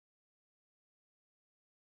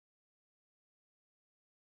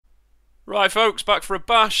Right, folks, back for a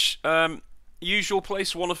bash. Usual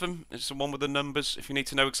place, one of them. It's the one with the numbers. If you need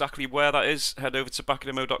to know exactly where that is, head over to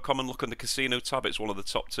backademo.com and look on the casino tab. It's one of the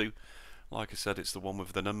top two. Like I said, it's the one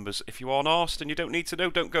with the numbers. If you aren't asked and you don't need to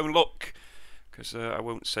know, don't go and look, because I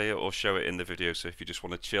won't say it or show it in the video. So if you just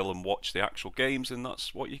want to chill and watch the actual games, then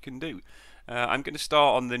that's what you can do. I'm going to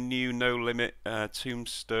start on the new No Limit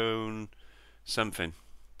Tombstone something.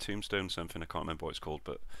 Tombstone something, I can't remember what it's called,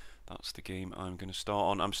 but that's the game I'm going to start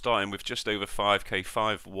on. I'm starting with just over 5k,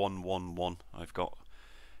 5111 I've got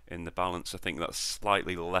in the balance. I think that's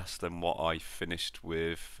slightly less than what I finished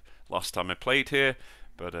with last time I played here,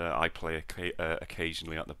 but I play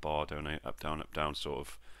occasionally at the bar, don't I? Up, down, sort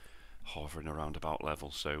of hovering around about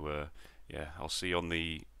level. So yeah, I'll see you on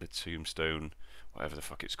the Tombstone, whatever the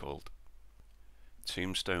fuck it's called.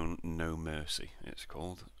 Tombstone No Mercy, it's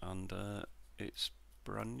called, and it's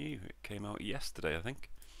brand new. It came out yesterday, I think.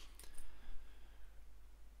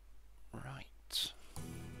 Right.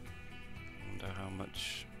 Wonder how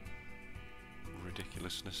much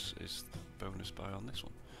ridiculousness is the bonus buy on this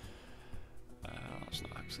one. That's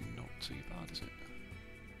not actually not too bad, is it?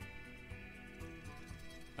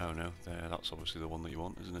 Oh no, there. That's obviously the one that you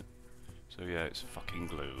want, isn't it? So yeah, it's fucking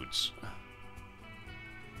loads. There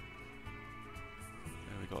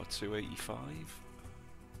we got a 285.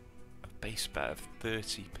 A base bet of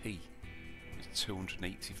 30p. It's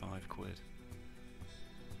 285 quid.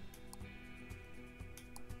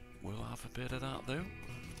 We'll have a bit of that though.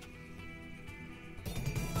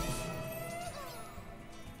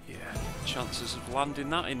 Yeah, chances of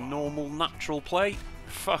landing that in normal natural play?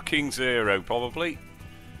 Fucking zero probably.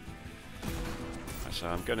 So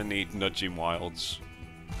I'm going to need nudging wilds,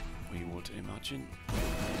 we would imagine.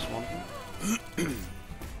 That's one of them.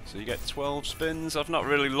 So you get 12 spins. I've not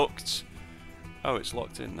really looked. Oh, it's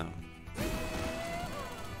locked in now. Oh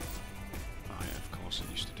yeah, of course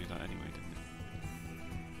it used to do that anyway, didn't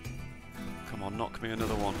it? Come on, knock me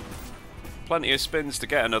another one. Plenty of spins to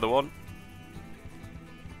get another one.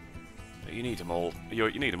 But you need them all. You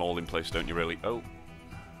need them all in place, don't you? Really? Oh.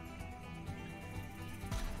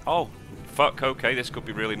 Oh, fuck. Okay, this could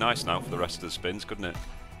be really nice now for the rest of the spins, couldn't it?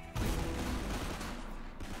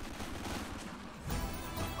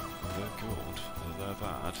 They're good. They're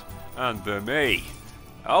bad. And they're me.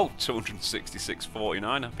 Oh,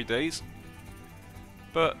 266.49. Happy days.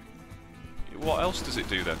 But what else does it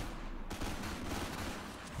do then?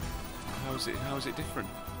 How is it different?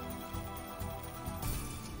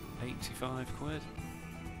 85 quid.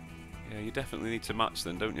 Yeah, you definitely need to match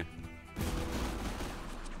then, don't you?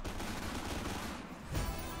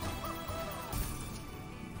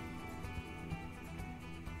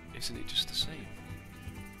 Isn't it just the same?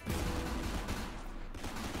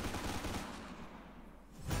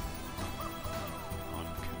 I'm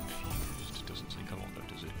confused. It doesn't take a lot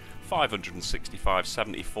though, does it?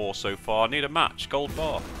 565.74 so far. Need a match. Gold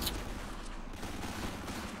bar.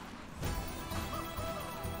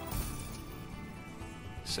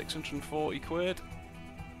 £640 quid.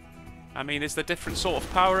 I mean, is there different sort of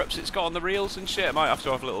power-ups it's got on the reels and shit? I might have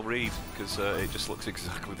to have a little read, because it just looks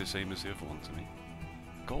exactly the same as the other one to me.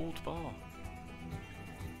 Gold bar.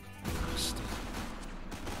 Nasty.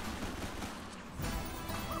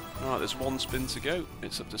 Right, there's one spin to go.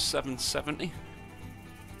 It's up to 770. It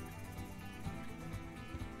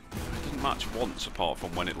didn't match once apart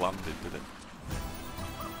from when it landed, did it?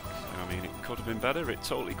 So, I mean, it could have been better. It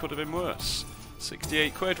totally could have been worse.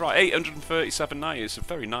 68 quid. Right, 837.90. It's a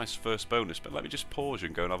very nice first bonus, but let me just pause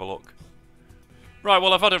and go and have a look. Right,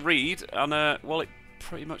 well, I've had a read, and, well, it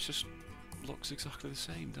pretty much just looks exactly the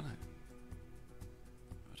same, doesn't it?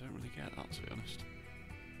 I don't really get that, to be honest.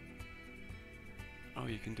 Oh,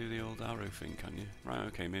 you can do the old arrow thing, can you? Right,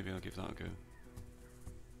 okay, maybe I'll give that a go.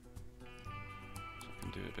 So I can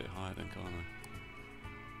do it a bit higher then, can't I?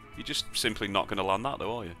 You're just simply not going to land that,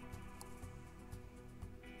 though, are you?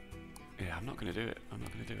 Yeah, I'm not going to do it. I'm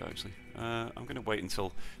not going to do it, actually. I'm going to wait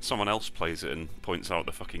until someone else plays it and points out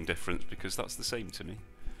the fucking difference, because that's the same to me.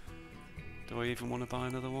 Do I even want to buy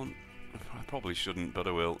another one? I probably shouldn't, but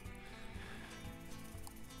I will.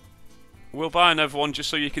 We'll buy another one just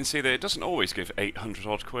so you can see that it doesn't always give 800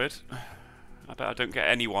 odd quid. I bet I don't get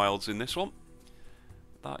any wilds in this one.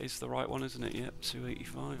 That is the right one, isn't it? Yep,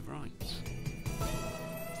 285, right.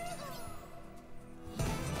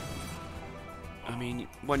 I mean,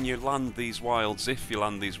 when you land these wilds, if you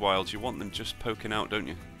land these wilds, you want them just poking out, don't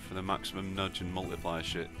you? For the maximum nudge and multiplier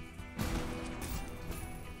shit.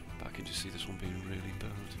 But I can just see this one being really bad.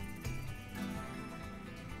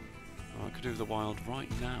 Oh, I could do the wild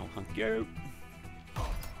right now. Thank you.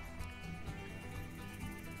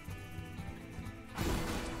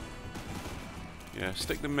 Yeah,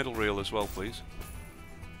 stick the middle reel as well, please.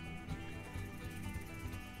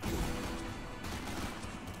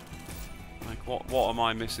 Like, what am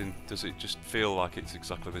I missing? Does it just feel like it's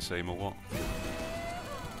exactly the same or what?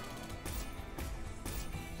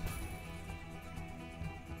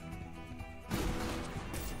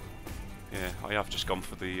 Yeah, I have just gone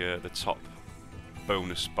for the top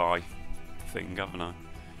bonus buy thing, haven't I?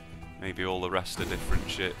 Maybe all the rest are different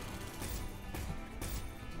shit.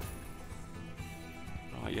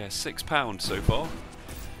 Right, yeah, £6 so far.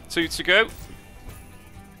 2 to go.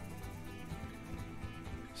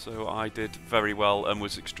 So I did very well and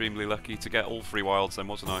was extremely lucky to get all 3 wilds then,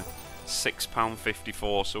 wasn't I?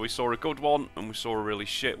 £6.54. So we saw a good one and we saw a really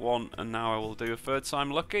shit one, and now I will do a third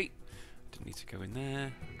time lucky. Didn't need to go in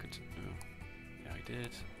there. Oh, yeah, I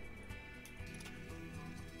did.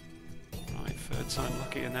 Right, third time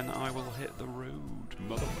lucky, and then I will hit the road,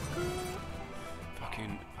 motherfucker.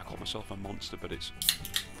 Fucking, I got myself a monster, but it's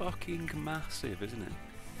fucking massive, isn't it?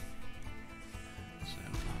 So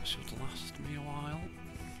that should last me a while.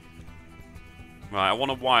 Right, I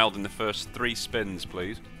want a wild in the first 3 spins,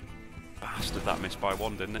 please. Bastard, that missed by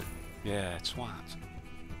 1, didn't it? Yeah, twat.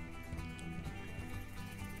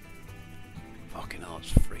 Fucking hell,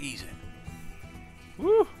 it's freezing.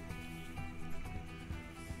 Woo!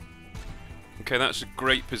 Okay, that's a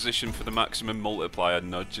great position for the maximum multiplier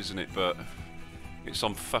nudge, isn't it? But it's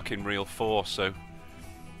on fucking reel 4, so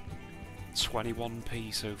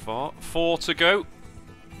 21p so far. 4 to go.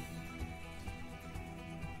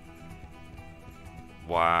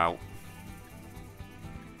 Wow.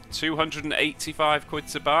 285 quid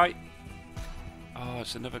to buy. Oh,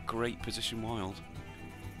 it's another great position wild.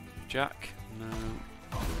 Jack? No.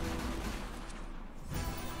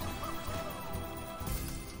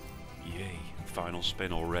 Yay. Final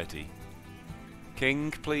spin already.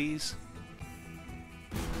 King, please.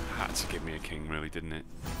 Had to give me a king, really, didn't it?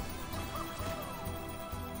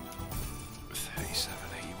 37,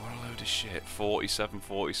 80, what a load of shit. 47,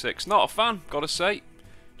 46. Not a fan, gotta say.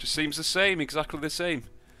 Just seems the same, exactly the same.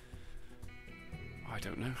 I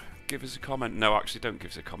don't know. Give us a comment. No, actually, don't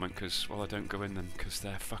give us a comment, because, well, I don't go in them, because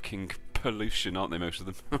they're fucking pollution, aren't they, most of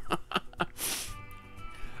them?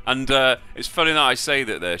 And it's funny that I say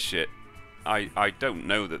that they're shit. I don't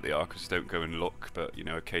know that they are, because I don't go and look, but, you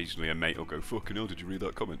know, occasionally a mate will go, fucking hell, did you read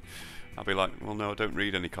that comment? I'll be like, well, no, I don't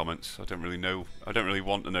read any comments. I don't really know. I don't really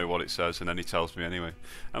want to know what it says, and then he tells me anyway.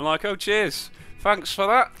 I'm like, oh, cheers. Thanks for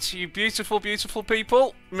that, you beautiful, beautiful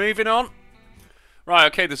people. Moving on. Right,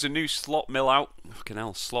 okay, there's a new slot mill out. Fucking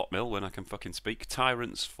hell, slot mill when I can fucking speak.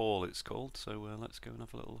 Tyrant's Fall, it's called. So let's go and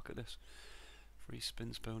have a little look at this. 3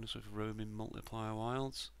 spins bonus with roaming multiplier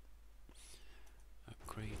wilds.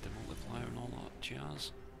 Upgrade the multiplier and all that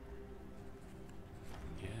jazz.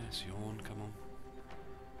 Yes, yawn, come on.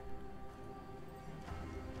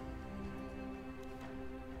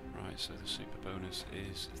 Right, so the super bonus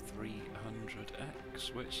is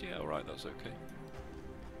 300x, which, yeah, alright, that's okay.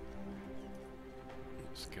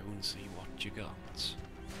 Let's go and see what you got.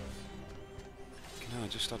 You know, I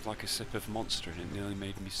just had like a sip of Monster and it nearly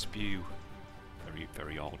made me spew. Very,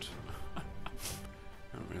 very odd. I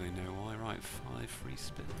don't really know why. Right, 5 free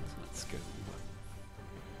spins, let's go.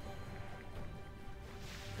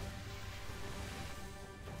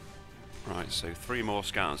 Right, so 3 more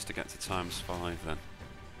scans to get to times 5 then.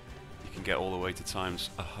 You can get all the way to times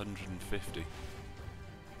 150.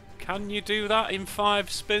 Can you do that in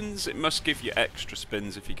 5 spins? It must give you extra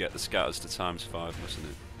spins if you get the scatters to times 5, mustn't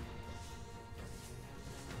it?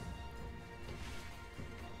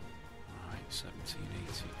 Right,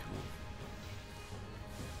 1780, come on.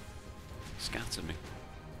 Scatter me.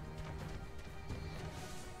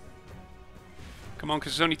 Come on,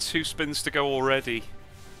 because there's only 2 spins to go already.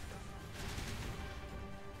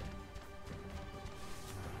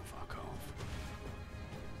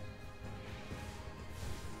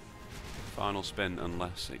 Final spin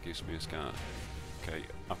unless it gives me a scatter. Okay,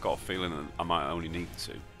 I've got a feeling that I might only need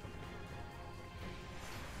 2.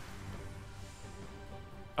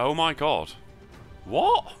 Oh my god.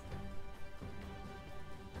 What?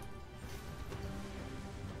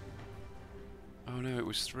 Oh no, it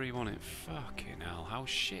was 3, wasn't it? Fucking hell, how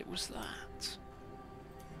shit was that?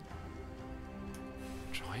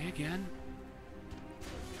 Try again.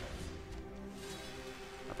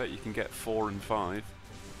 I bet you can get 4 and 5.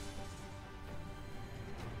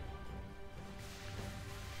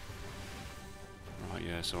 Right,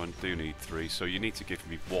 yeah, so I do need 3, so you need to give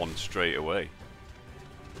me 1 straight away.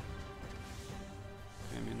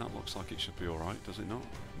 I mean, that looks like it should be alright, does it not?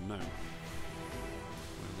 No.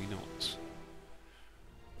 Really not.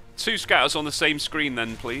 2 scatters on the same screen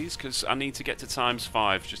then, please, because I need to get to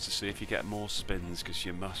 ×5 just to see if you get more spins, because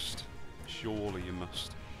you must. Surely you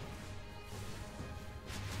must.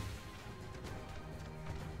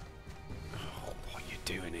 Oh, what are you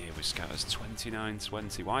doing here with scatters?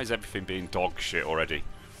 29.20. Why is everything being dog shit already?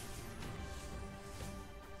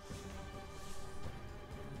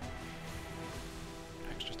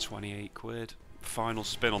 Extra 28 quid. Final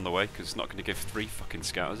spin on the way, because it's not going to give 3 fucking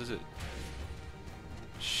scatters, is it?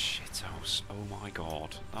 Shithouse. Oh my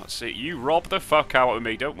god. That's it. You robbed the fuck out of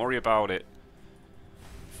me. Don't worry about it.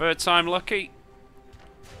 Third time lucky.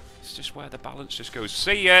 It's just where the balance just goes.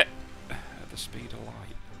 See ya! At the speed of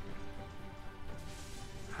light.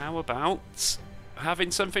 How about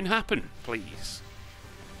having something happen, please?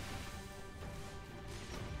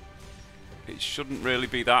 It shouldn't really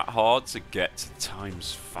be that hard to get to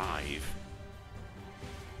 ×5.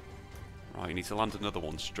 Right, you need to land another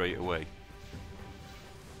one straight away.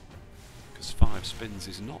 Because 5 spins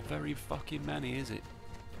is not very fucking many, is it?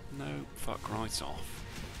 No, fuck right off.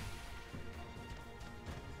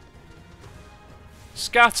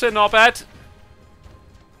 Scatter, knobhead!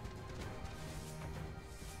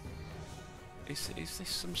 Is this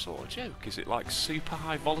some sort of joke? Is it like super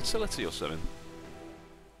high volatility or something?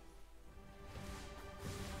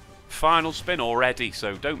 Final spin already,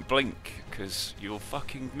 so don't blink, because you'll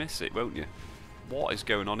fucking miss it, won't you? What is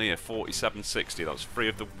going on here? 47.60. That's 3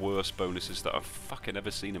 of the worst bonuses that I've fucking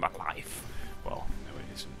ever seen in my life. Well, no, it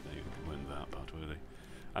isn't. They weren't that bad, were they?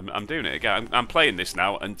 I'm doing it again. I'm playing this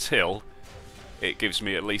now until it gives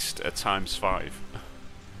me at least a ×5.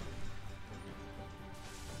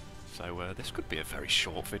 So this could be a very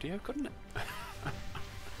short video, couldn't it?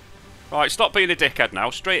 Right, stop being a dickhead now.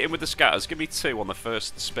 Straight in with the scatters. Give me 2 on the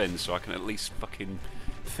first spin so I can at least fucking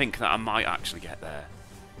think that I might actually get there.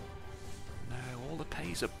 No, all the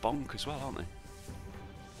pays are bonk as well, aren't they?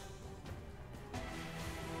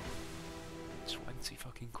 20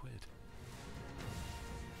 fucking quid.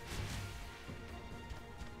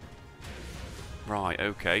 Right,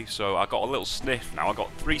 okay, so I got a little sniff now. I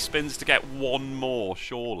got 3 spins to get 1 more,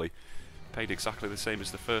 surely. Paid exactly the same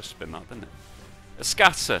as the first spin, that, didn't it? A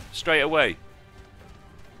scatter, straight away.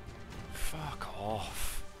 Fuck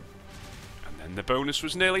off. And then the bonus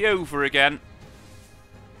was nearly over again.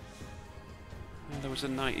 And there was a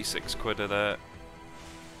 96 quidder there.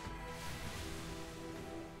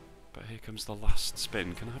 But here comes the last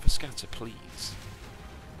spin. Can I have a scatter, please?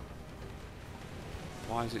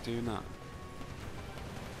 Why is it doing that?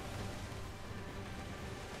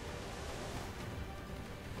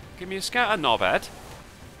 Give me a scatter, knobhead.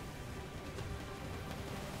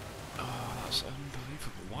 Oh, that's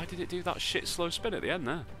unbelievable. Why did it do that shit slow spin at the end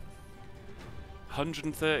there?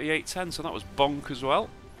 138.10, so that was bonk as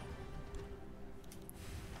well.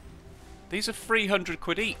 These are 300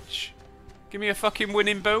 quid each. Give me a fucking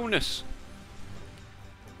winning bonus.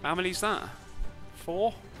 How many's that?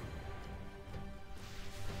 4?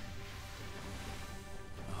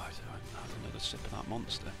 Oh, I had another sip of that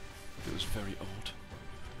monster. It was very odd.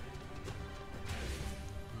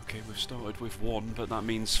 Okay, we've started with 1, but that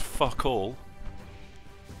means fuck all.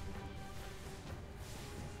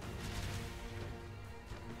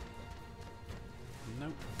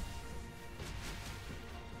 Nope.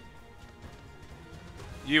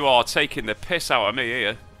 You are taking the piss out of me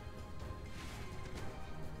here.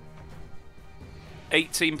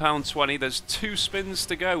 £18.20, there's 2 spins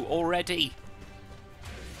to go already.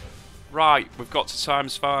 Right, we've got to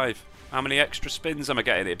 ×5. How many extra spins am I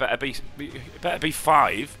getting? It better be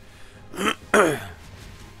 5.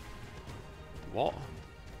 What?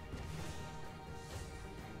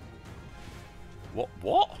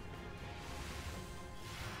 What?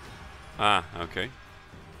 Ah, okay.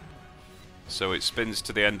 So it spins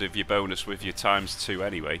to the end of your bonus with your ×2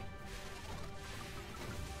 anyway.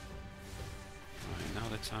 Right, now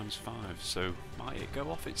they're ×5, so might it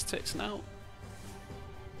go off its tits now?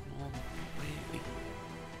 Not really.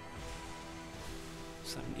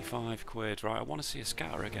 75 quid. Right, I want to see a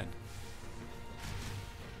scatter again.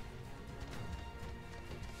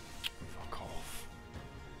 Fuck off.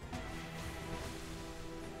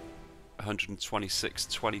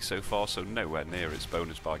 126.20 so far, so nowhere near its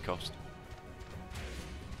bonus by cost.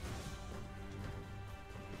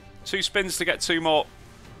 2 spins to get 2 more.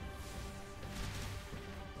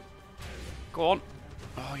 Go on.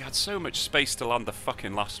 Oh, you had so much space to land the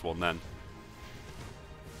fucking last one then.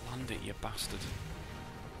 Land it, you bastard.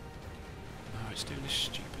 No, it's doing this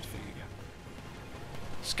stupid thing again.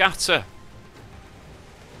 Scatter!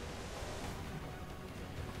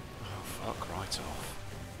 Oh, fuck right off.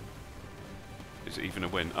 Is it even a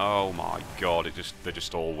win? Oh my god, they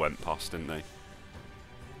just all went past, didn't they?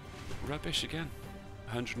 Rubbish again.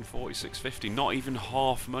 146.50. Not even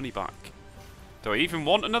half money back. Do I even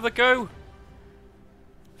want another go?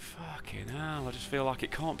 Fucking hell, I just feel like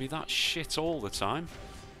it can't be that shit all the time.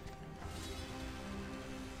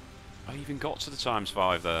 I even got to the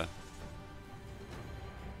 ×5 there.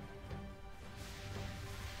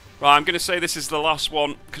 Right, I'm going to say this is the last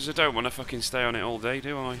one, because I don't want to fucking stay on it all day,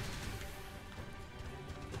 do I?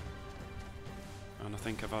 And I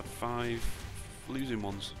think I've had 5 losing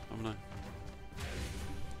ones, haven't I?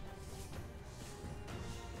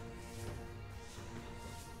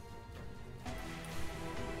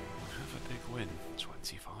 Have a big win.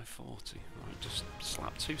 25.40. Right, just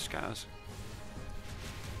slap 2 scatters.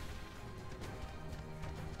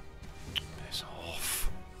 Piss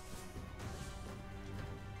off.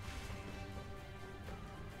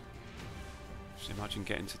 Just imagine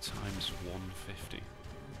getting to ×150.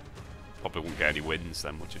 Probably won't get any wins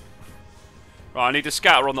then, would you? Right, I need a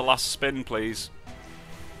scatter on the last spin, please.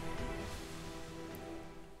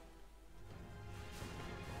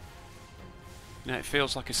 Yeah, it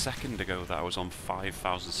feels like a second ago that I was on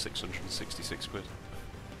 5,666 quid.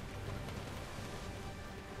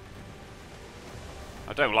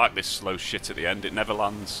 I don't like this slow shit at the end, it never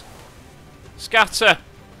lands. Scatter!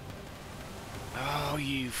 Oh,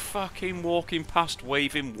 you fucking walking past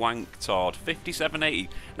waving wanktard. 57.80.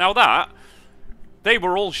 Now that, they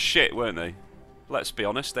were all shit, weren't they? Let's be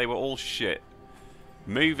honest, they were all shit.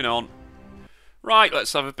 Moving on. Right,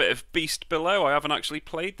 let's have a bit of Beast Below. I haven't actually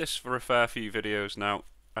played this for a fair few videos now.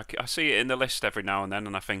 I see it in the list every now and then,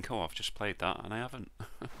 and I think, oh, I've just played that, and I haven't.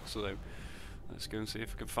 So, let's go and see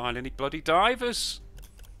if I can find any bloody divers.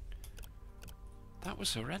 That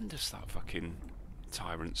was horrendous, that fucking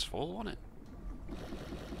Tyrant's Fall, wasn't it?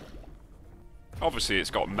 Obviously, it's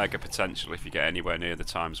got mega potential if you get anywhere near the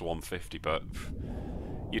 ×150, but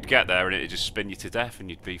you'd get there and it'd just spin you to death, and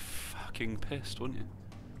you'd be fucking pissed, wouldn't you?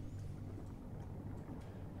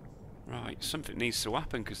 Right, something needs to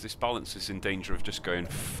happen because this balance is in danger of just going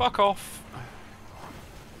fuck off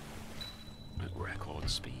at record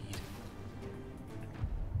speed.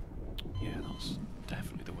 Yeah, that's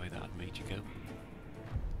definitely the way that had made you go.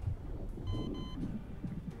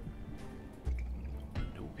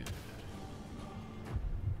 No good.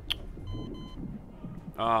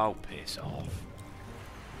 Oh, piss off.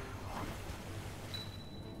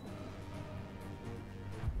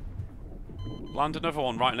 Land another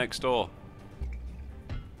one right next door.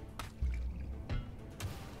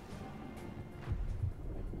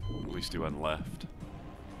 At least he went left.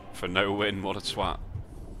 For no win, what a twat.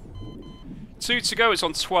 2 to go, it's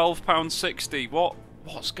on £12.60.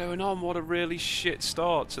 What's going on? What a really shit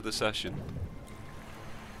start to the session.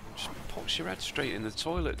 Just pops your head straight in the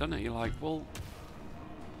toilet, doesn't it? You're like, well,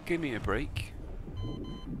 give me a break.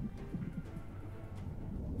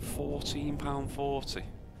 £14.40.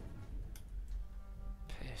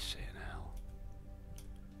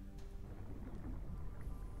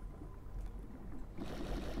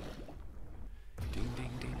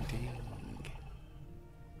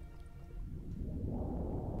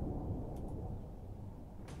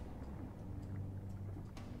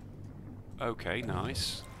 Okay,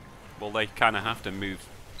 nice. Well, they kind of have to move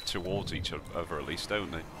towards each other at least,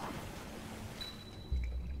 don't they?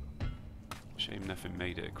 Shame nothing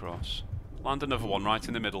made it across. Land another one right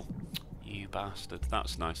in the middle. You bastard.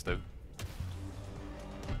 That's nice, though.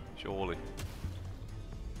 Surely.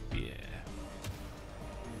 Yeah.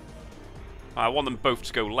 I want them both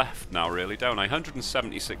to go left now, really, don't I?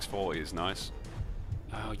 176.40 is nice.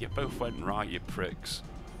 Oh, you both went right, you pricks.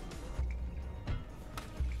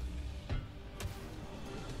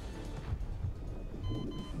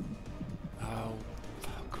 Oh,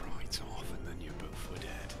 fuck right off, and then you both were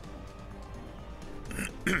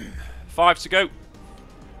dead. 5 to go.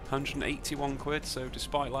 181 quid, so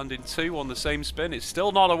despite landing 2 on the same spin, it's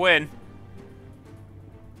still not a win.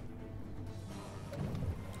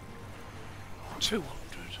 200.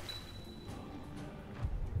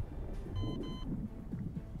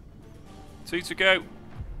 Two to go.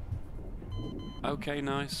 Okay,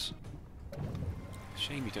 nice.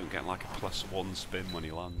 Shame you don't get like a +1 spin when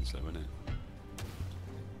he lands, though, innit?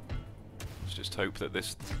 Let's just hope that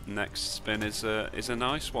this next spin is a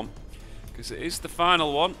nice one, because it is the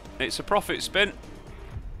final one. It's a profit spin.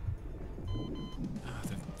 Ah,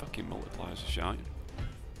 the fucking multipliers are shite.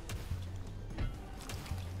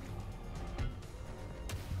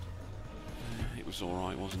 It was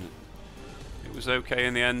alright, wasn't it? It was okay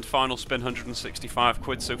in the end. Final spin, 165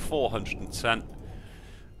 quid, so 410.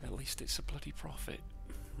 At least it's a bloody profit.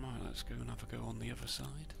 Right, let's go and have a go on the other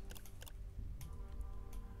side.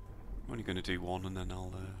 I'm only going to do one and then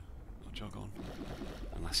I'll I'll jog on.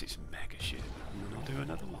 Unless it's mega shit. And then I'll do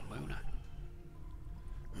another one, won't I?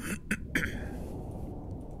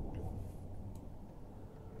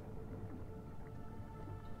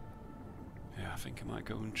 Yeah, I think I might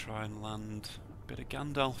go and try and land a bit of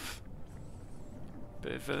Gandalf.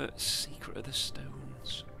 Bit of a Secret of the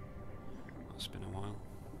Stones. That's been a while.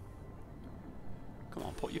 Come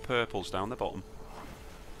on, put your purples down the bottom.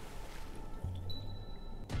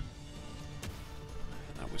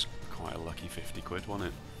 That was quite a lucky 50 quid,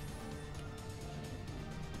 wasn't it?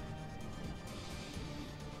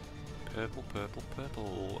 Purple, purple,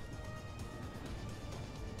 purple.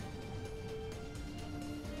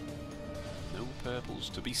 No purples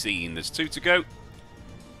to be seen. There's 2 to go.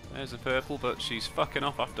 There's a purple, but she's fucking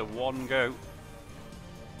off after 1 go.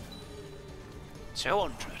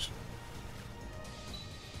 200.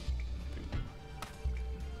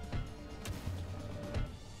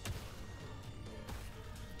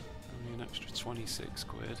 Only an extra 26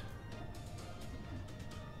 quid.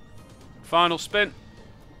 Final spin.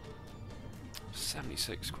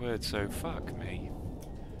 76 quid, so fuck me.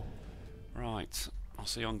 Right, I'll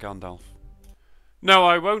see you on Gandalf. No,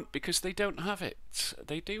 I won't, because they don't have it.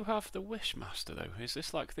 They do have the Wishmaster, though. Is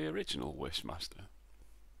this like the original Wishmaster?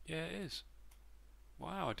 Yeah, it is.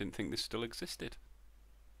 Wow, I didn't think this still existed.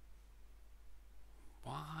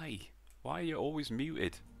 Why? Why are you always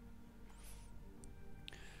muted?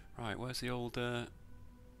 Right, where's the old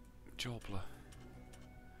Jobbler?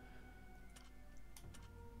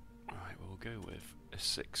 Right, we'll go with a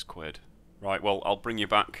 6 quid. Right, well, I'll bring you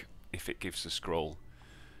back if it gives a scroll.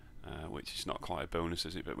 Which is not quite a bonus,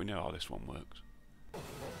 is it? But we know how this one works.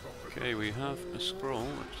 Okay, we have a scroll.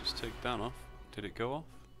 Let's just take that off. Did it go off?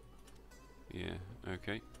 Yeah,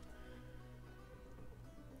 okay.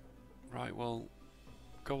 Right, well,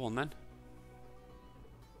 go on then.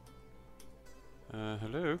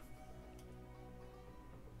 Hello?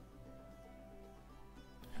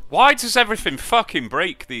 Why does everything fucking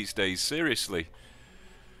break these days? Seriously.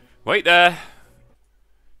 Wait there.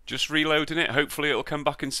 Just reloading it. Hopefully it'll come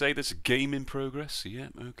back and say there's a game in progress. Yeah,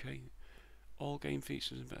 okay. All game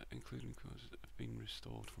features, including courses that have been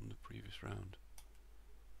restored from the previous round.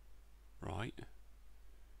 Right.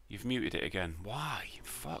 You've muted it again. Why?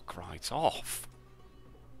 Fuck right off.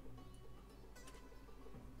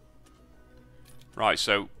 Right,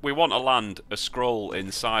 so we want to land a scroll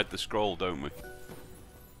inside the scroll, don't we?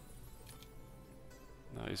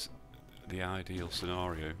 That is the ideal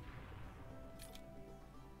scenario.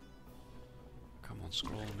 Come on,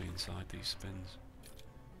 scroll me inside these spins.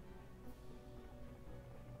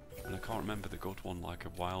 And I can't remember the good one, like a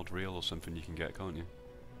wild reel or something you can get, can't you?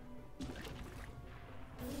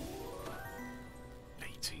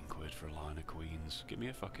 18 quid for a line of queens. Give me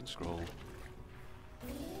a fucking scroll.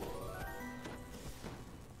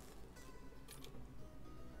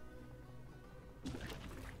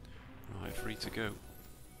 Right, free to go.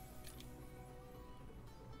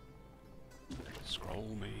 Scroll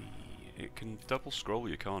me. It can double scroll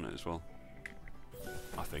you, can't it, as well?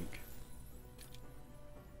 I think.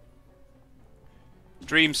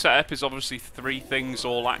 Dream setup is obviously 3 things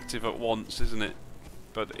all active at once, isn't it?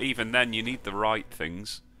 But even then, you need the right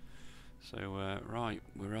things. So, right,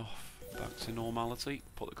 we're off. Back to normality.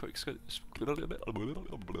 Put the quick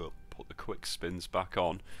spins back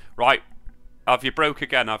on. Right, have you broke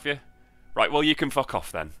again, have you? Right, well, you can fuck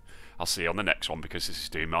off then. I'll see you on the next one, because this is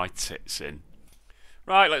doing my tits in.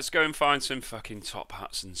 Right, let's go and find some fucking top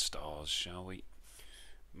hats and stars, shall we?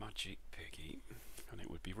 Magic Piggy. And it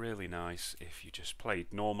would be really nice if you just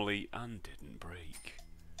played normally and didn't break.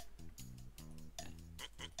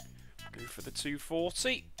 Go for the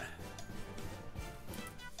 240.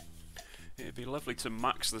 It'd be lovely to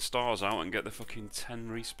max the stars out and get the fucking 10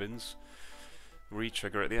 respins.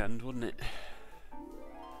 Re-trigger at the end, wouldn't it?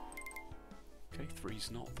 Okay, 3's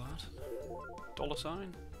not bad.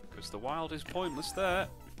 $sign. Because the wild is pointless there.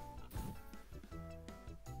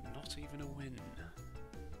 Not even a win.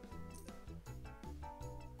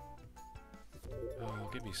 Oh,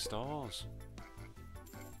 give me stars.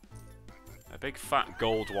 A big fat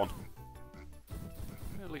gold one.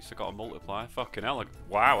 At least I got a multiplier. Fucking hell.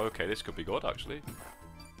 Wow, okay, this could be good actually.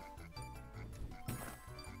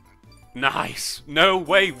 Nice! No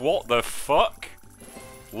way, what the fuck?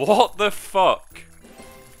 What the fuck?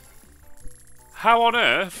 How on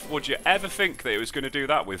earth would you ever think that it was going to do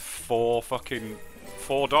that with 4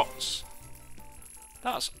 dots?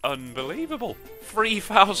 That's unbelievable.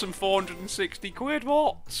 3,460 quid,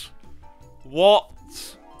 what? What?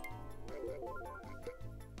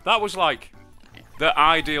 That was like the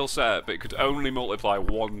ideal setup, it could only multiply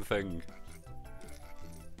 1 thing.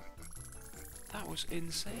 That was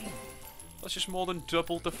insane. That's just more than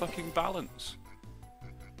double the fucking balance.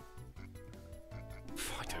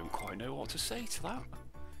 I don't quite know what to say to that.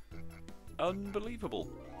 Unbelievable.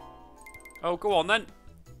 Oh, go on then.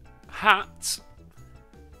 Hat.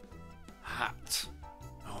 Hat.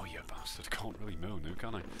 Oh, you bastard. Can't really moan though,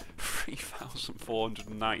 can I?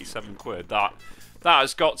 3,497 quid. That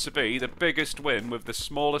has got to be the biggest win with the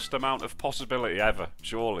smallest amount of possibility ever.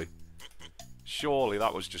 Surely. Surely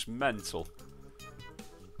that was just mental.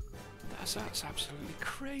 That's absolutely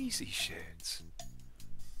crazy shit.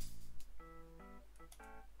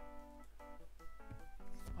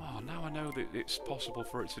 Oh, now I know that it's possible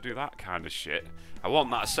for it to do that kind of shit. I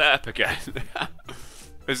want that setup again.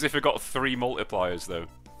 As if it got 3 multipliers though.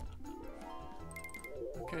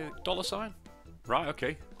 Okay, $sign. Right,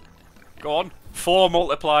 okay. Go on. 4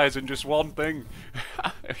 multipliers in just one thing.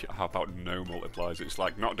 How about no multipliers? It's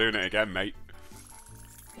like not doing it again, mate.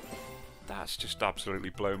 That's just absolutely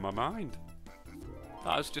blown my mind.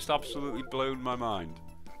 That has just absolutely blown my mind.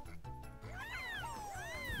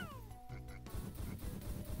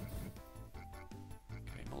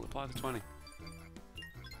 Okay, multiply the 20.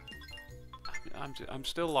 I'm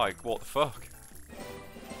still like, what the fuck?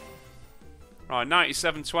 Right,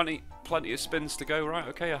 97.20. Plenty of spins to go. Right,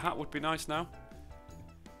 okay, a hat would be nice now.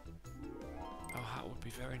 Oh, a hat would be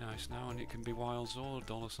very nice now, and it can be wilds or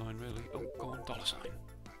 $sign, really. Oh, go on, $sign.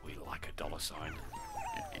 We like a $sign.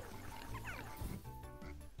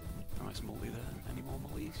 Nice multi there. Any more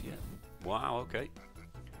multis yet? Wow, okay.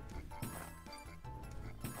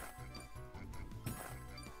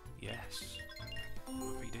 Yes.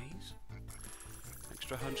 RPDs.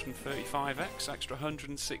 Extra 135x, extra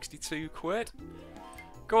 162 quid.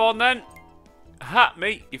 Go on then. Hat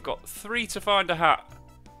me. You've got 3 to find a hat.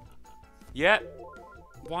 Yeah.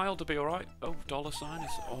 Wild to be alright. Oh, $sign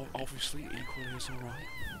is obviously equally as alright.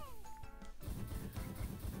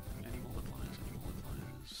 Any multipliers? Any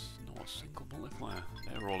multipliers? Not a single multiplier.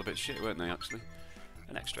 They were all a bit shit, weren't they, actually?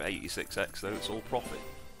 An extra 86x though, it's all profit.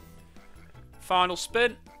 Final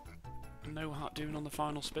spin. No hat doing on the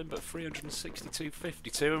final spin, but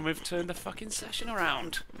 362.52, and we've turned the fucking session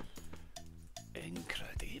around.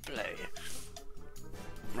 Incredible.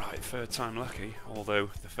 Right, third time lucky,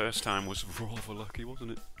 although the first time was rather lucky,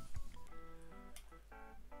 wasn't it?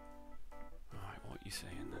 Right, what are you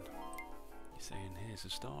saying then? You're saying here's a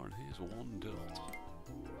star and here's one dot.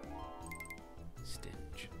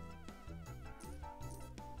 Stinge.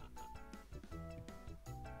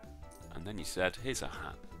 And then you said, here's a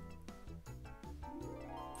hat.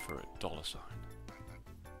 For a $sign.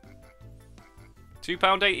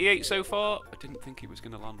 £2.88 so far. I didn't think he was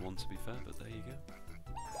going to land one, to be fair, but there you go.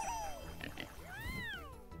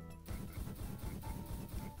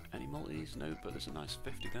 Any multis? No, but there's a nice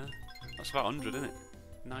 50 there. That's about 100, isn't it?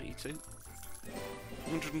 92.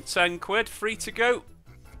 110 quid, free to go.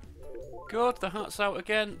 Good, the hat's out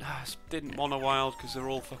again. Didn't want a wild because they're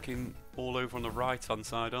all fucking all over on the right hand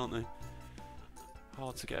side, aren't they?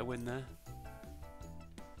 Hard to get a win there.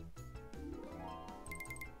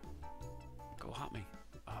 Go hat me.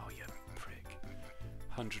 Oh, you prick.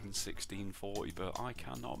 116.40, but I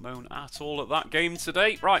cannot moan at all at that game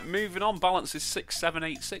today. Right, moving on. Balance is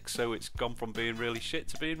 6,786, so it's gone from being really shit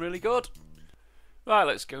to being really good. Right,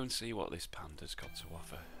 let's go and see what this panda's got to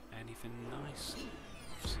offer. Anything nice?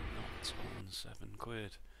 Obviously not on 7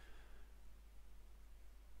 quid.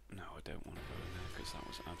 No, I don't want to go in there because that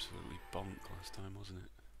was absolutely bonk last time, wasn't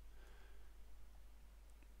it?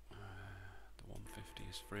 The 150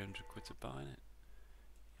 is 300 quid to buy it.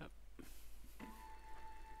 Yep.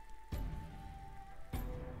 I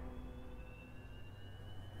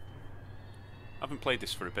haven't played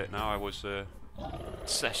this for a bit now. I was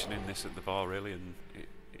sessioning this at the bar really, and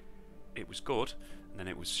it was good, and then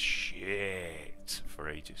it was shit for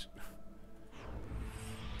ages.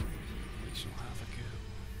 We shall have a go.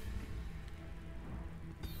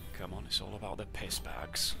 Come on, it's all about the piss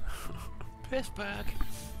bags. Piss bag.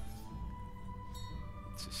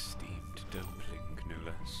 It's a steamed dumpling, no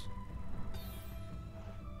less.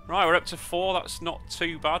 Right, we're up to 4. That's not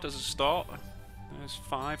too bad as a start. There's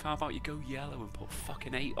 5. How about you go yellow and put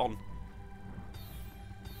fucking 8 on?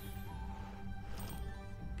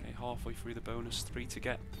 Okay, halfway through the bonus. 3 to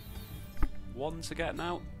get. 1 to get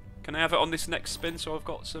now. Can I have it on this next spin so I've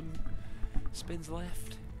got some spins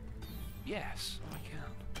left? Yes, I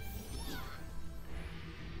can.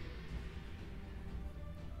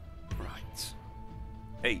 Right.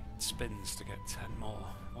 8 spins to get 10 more.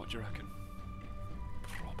 What do you reckon?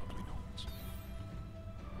 Probably not.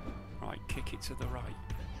 Right, kick it to the right.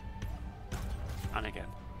 And again.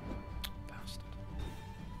 Bastard.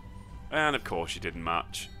 And of course you didn't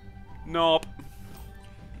match. Nope.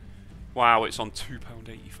 Wow, it's on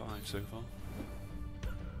 £2.85 so far.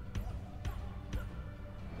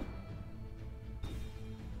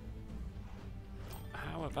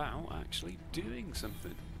 How about actually doing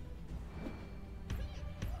something?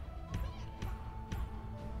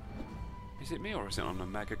 Is it me, or is it on a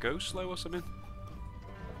mega go slow or something?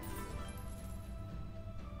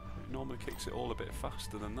 It normally kicks it all a bit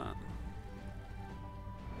faster than that.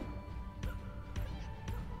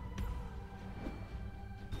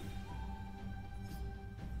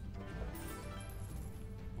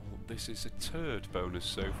 Well, this is a turd bonus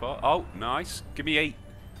so far. Oh, nice. Give me 8.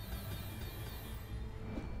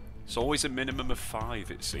 It's always a minimum of 5,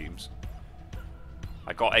 it seems.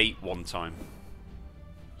 I got 8 one time.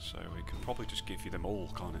 So it can probably just give you them all,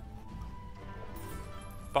 can't it?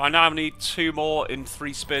 But I now need 2 more in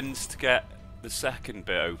 3 spins to get the second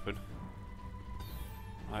bit open.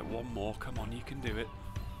 Right, 1 more. Come on, you can do it.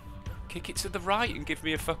 Kick it to the right and give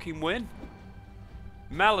me a fucking win.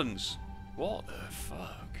 Melons. What the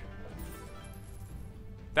fuck?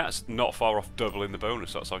 That's not far off doubling the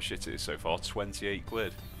bonus. That's how shit it is so far. 28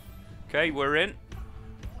 quid. Okay, we're in.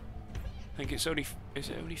 I think it's only... Is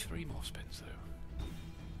it only 3 more spins, though?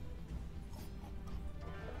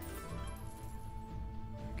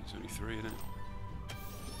 I think it's only 3, isn't it?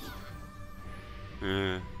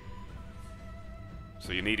 Yeah.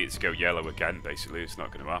 So you need it to go yellow again, basically. It's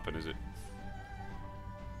not going to happen, is it?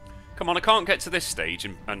 Come on, I can't get to this stage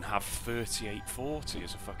and have 38.40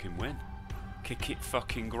 as a fucking win. Kick it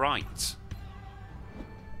fucking right.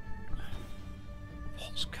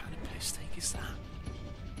 What kind of piss take is that?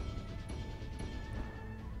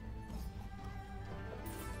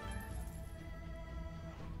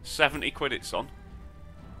 £70 it's on.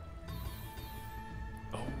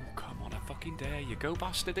 Oh, come on, I fucking dare you. Go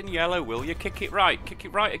bastard in yellow, will you? Kick it right. Kick it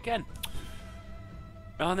right again.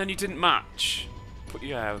 Oh, and then you didn't match. But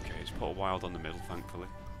yeah, okay, it's put a wild on the middle, thankfully.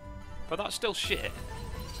 But that's still shit.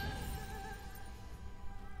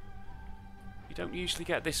 You don't usually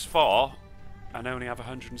get this far and only have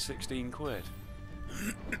 116 quid.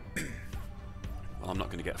 Well, I'm not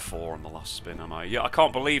going to get 4 on the last spin, am I? Yeah, I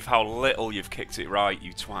can't believe how little you've kicked it right,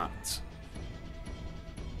 you twat.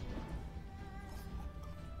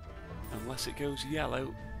 Unless it goes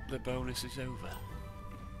yellow, the bonus is over.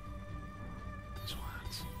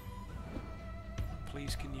 Twat.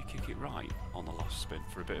 Please, can you kick it right on the last spin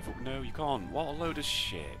for a bit of a... No, you can't. What a load of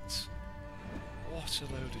shit. What a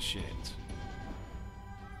load of shit.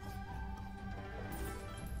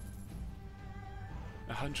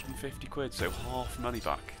 £150, so half money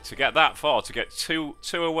back. To get that far, to get two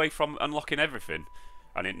away from unlocking everything,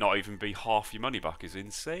 and it not even be half your money back is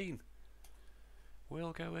insane.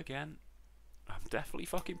 We'll go again. I've definitely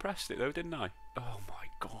fucking pressed it though, didn't I? Oh my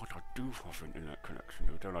god, I do have internet connection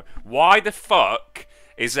though, don't I? Why the fuck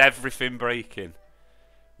is everything breaking?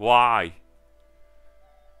 Why?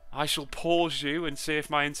 I shall pause you and see if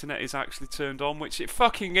my internet is actually turned on, which it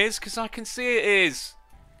fucking is, because I can see it is.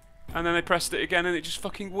 And then I pressed it again and it just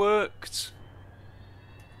fucking worked.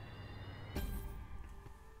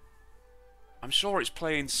 I'm sure it's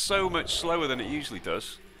playing so much slower than it usually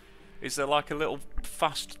does. Is there like a little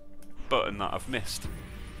fast button that I've missed?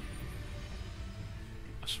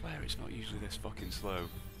 I swear it's not usually this fucking slow.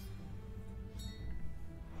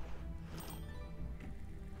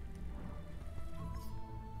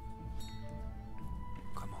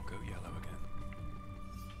 Come on, go yellow again.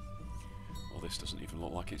 Well, this doesn't even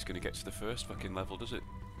look like it's going to get to the first fucking level, does it?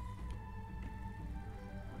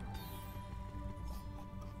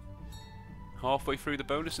 Halfway through the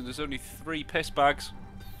bonus and there's only 3 piss bags.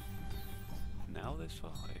 Now there's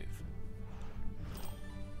 5.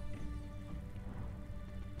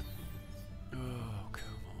 Oh,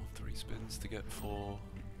 come on. 3 spins to get 4.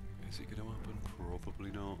 Is it going to happen?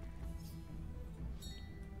 Probably not.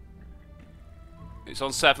 It's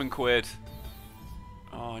on 7 quid.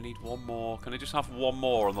 Oh, I need 1 more. Can I just have 1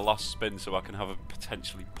 more on the last spin so I can have a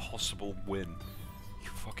potentially possible win? You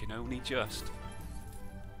fucking only just.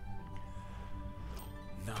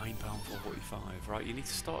 £9.45. Right, you need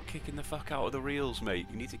to start kicking the fuck out of the reels, mate.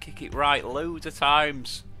 You need to kick it right loads of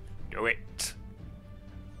times. Do it.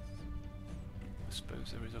 I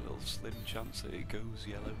suppose there is a little slim chance that it goes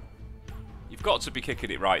yellow. You've got to be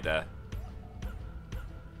kicking it right there.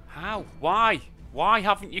 How? Why? Why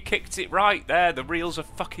haven't you kicked it right there? The reels are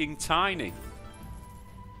fucking tiny.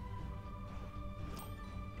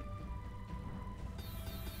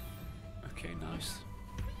 Okay, nice.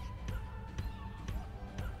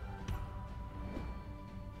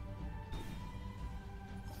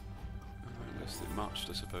 At least it matched,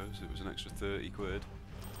 I suppose. It was an extra 30 quid.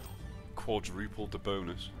 Quadrupled the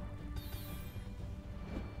bonus.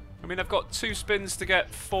 I mean, I've got 2 spins to get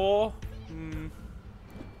 4.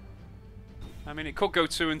 I mean, it could go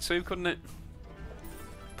 2 and 2, couldn't it?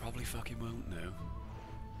 Probably fucking won't, no.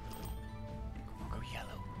 Come on, go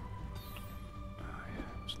yellow. Oh, yeah,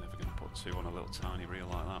 I was never going to put 2 on a little tiny reel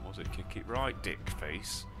like that, was it? Kick it right, dick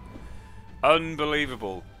face.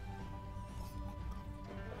 Unbelievable.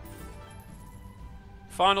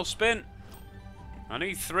 Final spin. I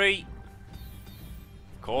need 3.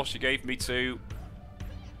 Of course you gave me 2.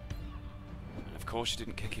 And of course you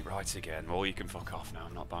didn't kick it right again. Well, you can fuck off now.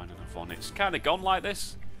 I'm not buying enough on it. It's kind of gone like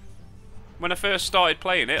this. When I first started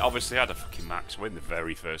playing it, obviously I had a fucking max win the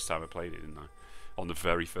very first time I played it, didn't I? On the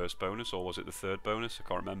very first bonus, or was it the 3rd bonus? I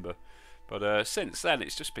can't remember. But since then,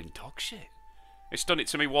 it's just been dog shit. It's done it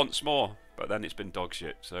to me once more, but then it's been dog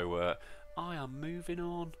shit. So I am moving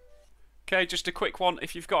on. Okay, just a quick one.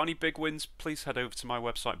 If you've got any big wins, please head over to my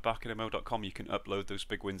website, backatmo.com. You can upload those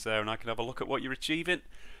big wins there, and I can have a look at what you're achieving.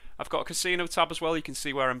 I've got a casino tab as well. You can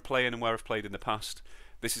see where I'm playing and where I've played in the past.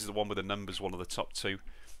 This is the one with the numbers, one of the top 2.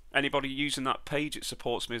 Anybody using that page, it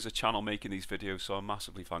supports me as a channel making these videos, so I'm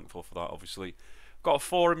massively thankful for that, obviously. Got a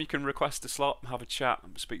forum, you can request a slot, have a chat,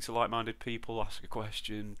 speak to like-minded people, ask a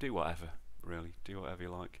question, do whatever, really. Do whatever you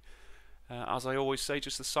like. As I always say,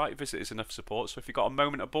 just the site visit is enough support, so if you've got a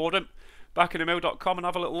moment of boredom, backatmo.com and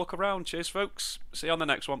have a little look around. Cheers, folks. See you on the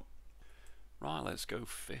next one. Right, let's go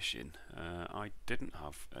fishing. I didn't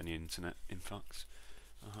have any internet, in fact.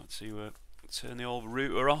 I had to turn the old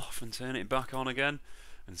router off and turn it back on again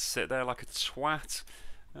and sit there like a twat.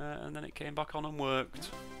 And then it came back on and worked.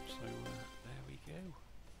 So there we go.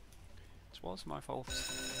 It was my fault.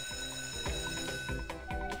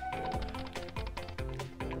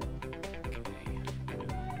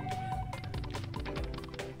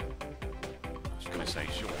 Say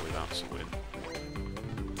surely that's a win.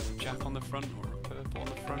 Jack on the front or a purple on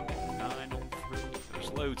the front, 9 on 3.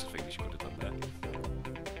 There's loads of things you could have done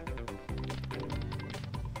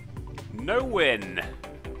there. No win.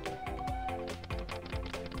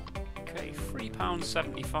 Okay,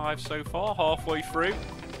 £3.75 so far, halfway through.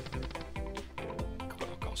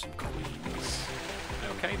 I've got some queens.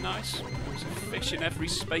 Okay, nice. There's a fish in every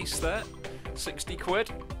space there. 60 quid.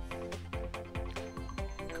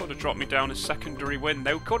 Could have dropped me down a secondary win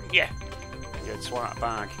though, couldn't you? You twat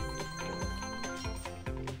bag.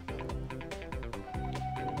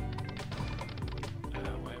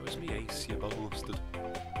 Where was me ace, you bastard?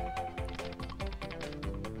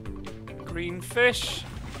 Green fish.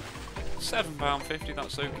 £7.50,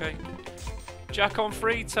 that's okay. Jack on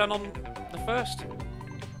 3, 10 on the first.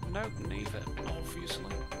 Nope, neither,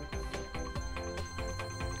 obviously.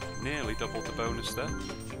 Nearly doubled the bonus there.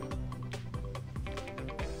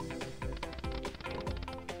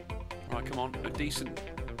 Right, come on, a decent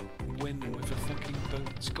win with a fucking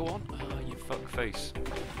boat. Go on. Ah, you fuckface.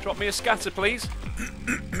 Drop me a scatter, please.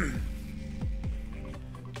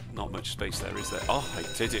 Not much space there, is there? Oh, I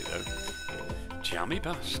did it, though. Jammy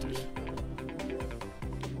bastard.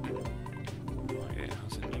 Right, it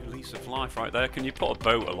has a new lease of life right there. Can you put a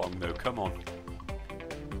boat along, though? Come on.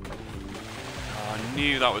 Oh, I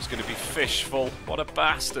knew that was going to be fish full. What a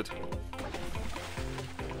bastard.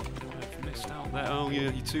 There. Oh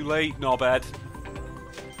yeah, you're too late, knobhead.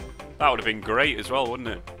 That would have been great as well, wouldn't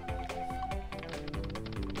it?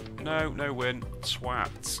 No, no win.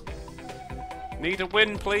 Twat. Need a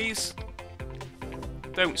win, please.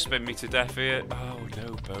 Don't spin me to death here. Oh,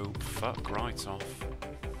 no boat. Fuck right off.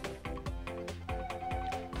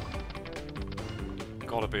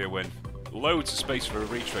 Gotta be a win. Loads of space for a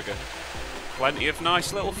retrigger. Plenty of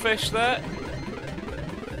nice little fish there.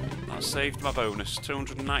 Saved my bonus.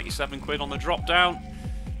 297 quid on the drop down.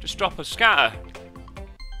 Just drop a scatter.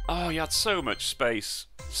 Oh, you had so much space.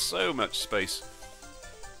 So much space.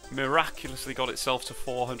 Miraculously got itself to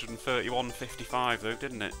 431.55 though,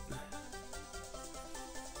 didn't it?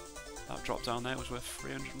 That drop down there was worth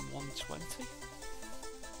 301.20.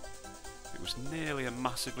 It was nearly a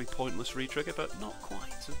massively pointless retrigger, but not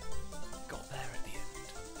quite. Got there at the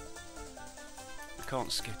end. I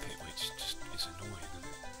can't skip it, which just is annoying.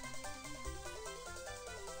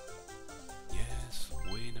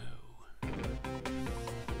 We know. We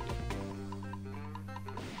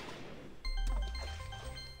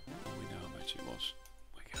know how much it was.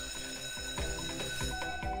 We go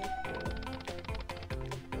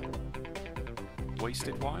again.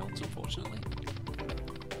 Wasted wilds, unfortunately.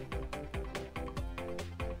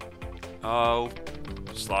 Oh,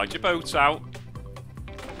 slide your boat out.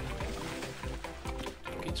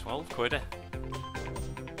 Fucking 12 quid.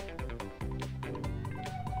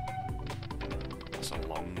 A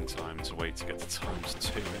long time to wait to get to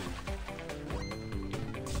 ×2 in.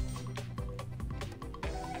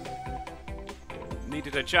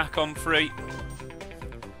 Needed a jack on free.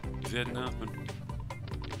 Didn't happen.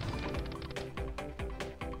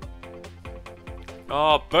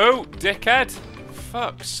 Oh, boot, dickhead!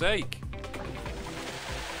 Fuck's sake.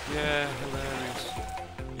 Yeah, hilarious.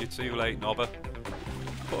 You're too late, knobber.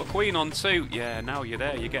 Put a queen on too. Yeah, now you're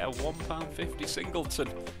there. You get a £1.50 singleton.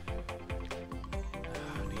 I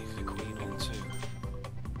need a queen on two.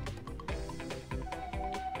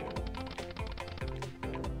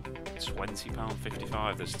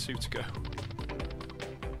 £20.55. There's two to go.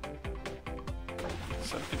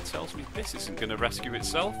 Something tells me this isn't going to rescue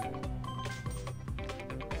itself.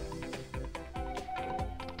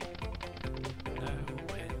 No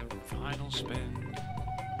win. Final spin.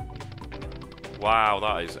 Wow,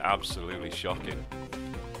 that is absolutely shocking.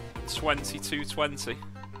 22.20.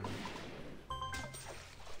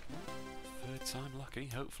 Third time lucky,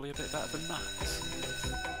 hopefully a bit better than that.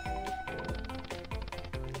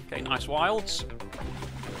 Okay, nice wilds.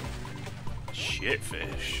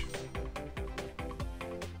 Shitfish.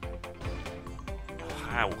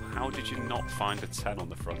 How? How did you not find a 10 on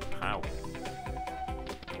the front? How?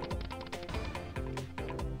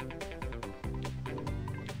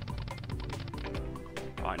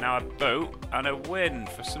 Right, now a boat and a win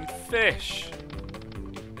for some fish.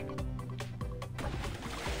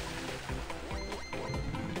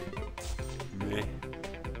 Meh.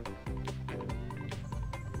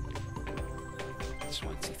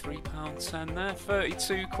 £23.10 there,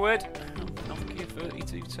 32 quid. Oh, Nokia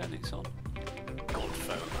 3210 it's on. God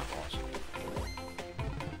phone that was.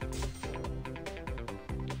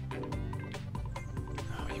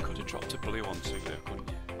 Oh, you could have dropped a blue on two there, couldn't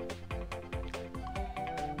you?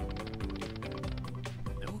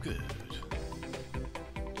 No good.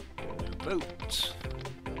 No boat.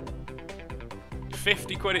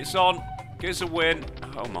 50 quid it's on. Gives a win.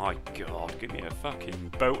 Oh my god, give me a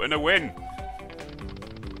fucking boat and a win.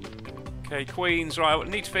 Okay, queens, right, I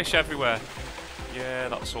need fish everywhere. Yeah,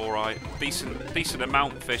 that's alright. Decent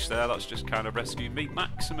amount of fish there, that's just kind of rescued me.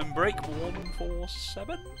 Maximum break,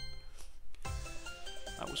 147.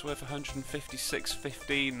 That was worth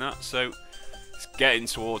 156.15 that, so it's getting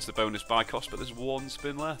towards the bonus buy cost, but there's one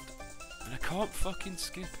spin left. And I can't fucking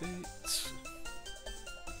skip it.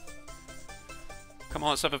 Come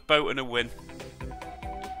on, let's have a boat and a win.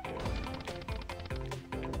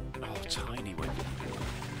 Oh, tiny win.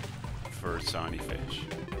 For a tiny fish.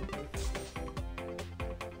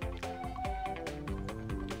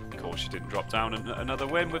 Of course, you didn't drop down another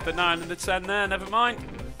win with the 9 and the 10 there, never mind.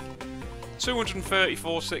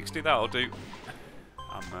 234.60, that'll do.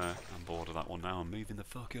 I'm bored of that one now, I'm moving the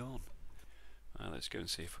fuck on. Let's go and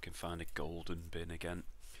see if we can find a golden bin again.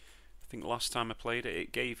 I think last time I played it,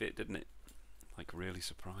 it gave it, didn't it? Like, really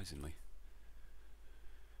surprisingly.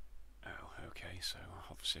 Oh, okay, so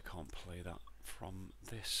obviously I can't play that from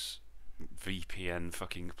this VPN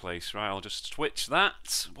fucking place. Right, I'll just switch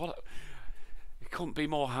that. What? It couldn't be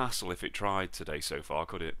more hassle if it tried today so far,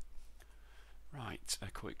 could it? Right,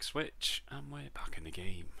 a quick switch, and we're back in the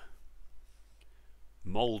game.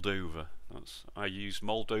 Moldova. I use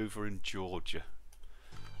Moldova and Georgia.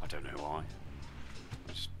 I don't know why.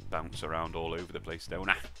 I just bounce around all over the place, don't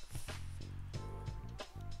I?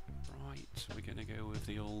 Right, we're going to go with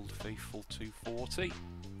the old faithful 240.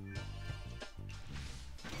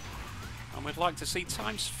 And we'd like to see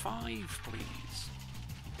 ×5, please.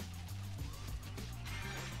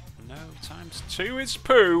 No, ×2 is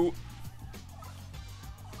poo.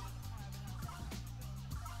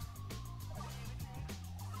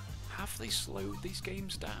 Have they slowed these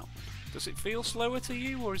games down? Does it feel slower to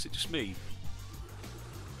you, or is it just me?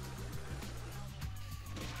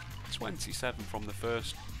 27 from the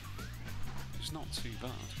first. It's not too bad.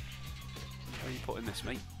 How are you putting this,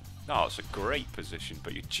 mate? Oh, it's a great position,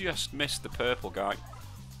 but you just missed the purple guy.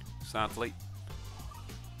 Sadly.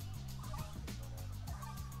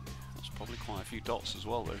 That's probably quite a few dots as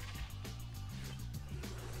well, though.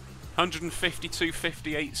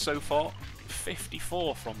 152.58 so far.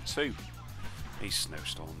 54 from 2. He's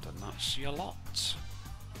snowstormed, and that's your lot.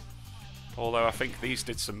 Although I think these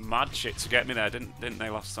did some mad shit to get me there, didn't they,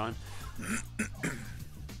 last time? Are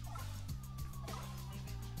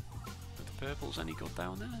the purples any good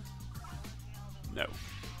down there? No.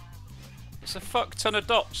 It's a fuck ton of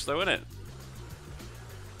dots, though, isn't it?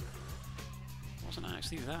 Wasn't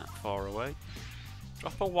actually that far away.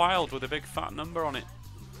 Drop a wild with a big fat number on it.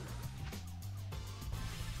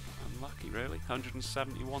 Unlucky, really.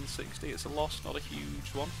 171.60. It's a loss, not a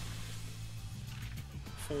huge one.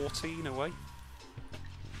 14 away.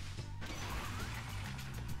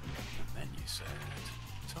 And then you said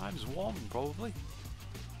 ×1, probably.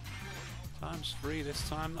 ×3 this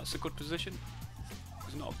time. That's a good position.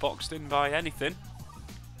 He's not boxed in by anything.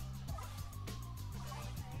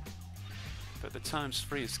 But the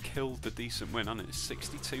 ×3 has killed the decent win, hasn't it? It's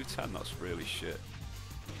 62-10, that's really shit.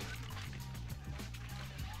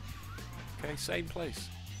 Okay, same place.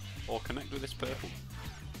 Or connect with this purple.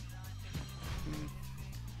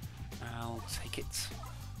 I'll take it.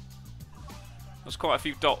 There's quite a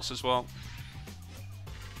few dots as well.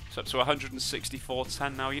 It's up to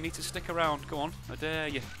 164.10 now. You need to stick around. Go on, I dare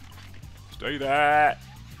you. Stay there.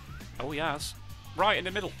 Oh, he has. Right in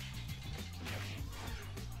the middle.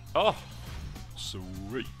 Oh,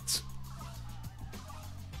 sweet.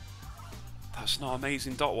 That's not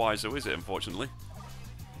amazing dot-wise though, is it, unfortunately?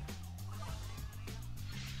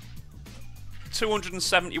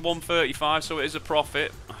 271.35, so it is a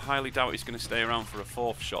profit. I highly doubt he's going to stay around for a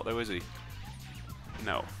fourth shot though, is he?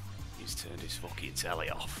 No. He's turned his fucking telly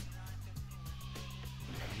off.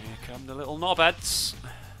 Here come the little knobheads.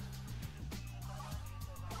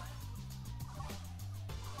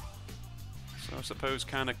 So I suppose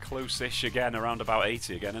kind of close-ish again, around about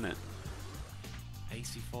 80 again, isn't it?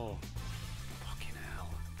 84. Fucking hell.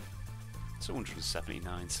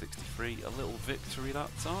 279.63. A little victory that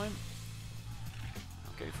time.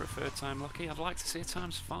 I'll go for a third time lucky. I'd like to see a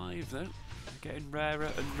 ×5 though. They're getting rarer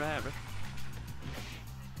and rarer.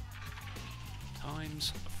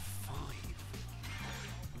 ×5.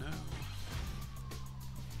 No.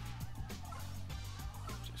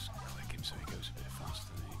 Just click him so he goes a bit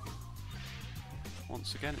faster. There you go.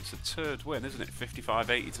 Once again, it's a third win, isn't it?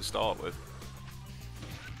 55.80 to start with.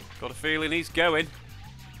 Got a feeling he's going.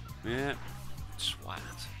 Yeah. Swat.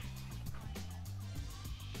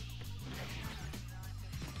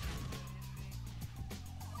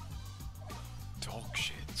 Dog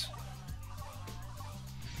shit.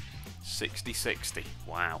 60-60.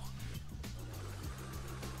 Wow.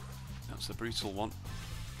 That's a brutal one.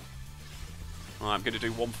 Right, I'm going to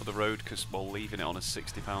do one for the road because, well, leaving it on a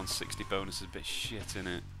 £60 60 bonus is a bit shit,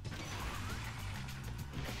 innit?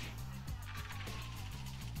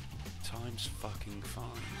 ×5.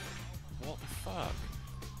 What the fuck?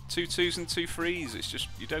 2 2s and 2 3s. It's just,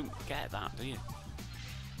 you don't get that, do you?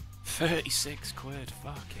 36 quid.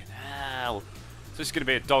 Fucking hell. So this is going to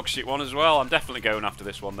be a dog shit one as well. I'm definitely going after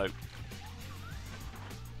this one, though.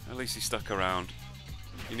 At least he stuck around.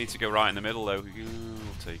 You need to go right in the middle, though.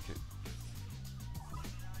 We'll take it.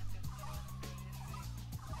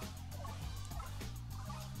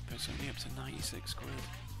 But it's only up to 96 quid.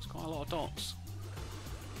 It's quite a lot of dots.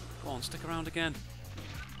 Go on, stick around again.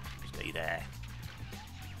 Stay there.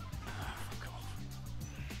 Ah, fuck off.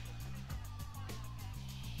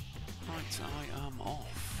 Right, I am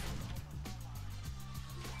off.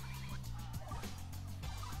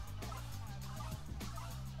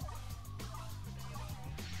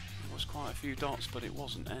 There was quite a few dots, but it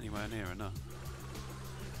wasn't anywhere near enough.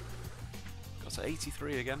 Got to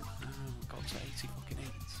 83 again. Got to 80 fucking 8.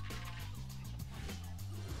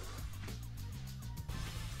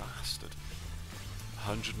 Bastard.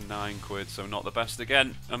 109 quid, so not the best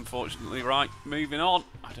again, unfortunately. Right, moving on.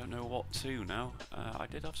 I don't know what to now. I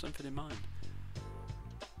did have something in mind.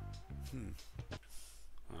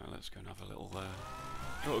 Alright, let's go and have a little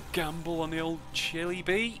gamble on the old chili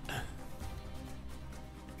bee.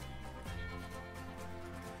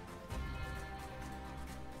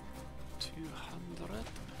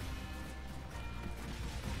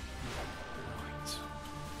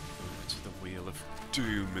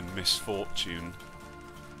 Doom and misfortune.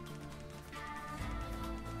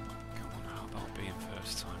 Come on, how about being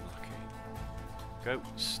first time lucky? Go.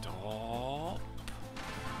 Stop.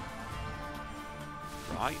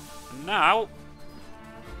 Right, now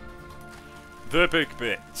the big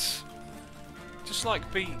bit. Just like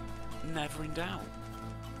be never in doubt.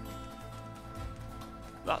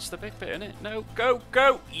 That's the big bit, innit? No, go,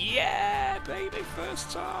 go! Yeah, baby,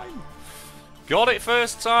 first time! Got it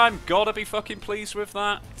first time. Gotta be fucking pleased with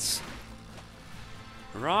that.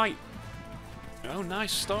 Right. Oh,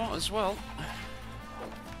 nice start as well.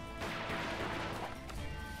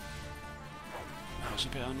 That was a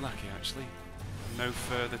bit unlucky, actually. No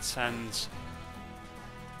further 10s.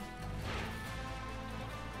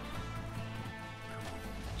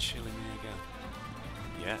 Chilling me again.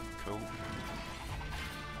 Yeah, cool.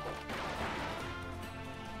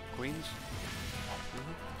 Queens.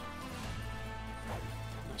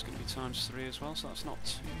 That's going to be ×3 as well, so that's not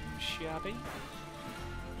too shabby.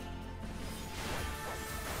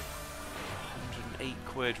 108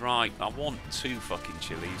 quid, right. I want 2 fucking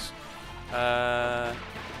chilies.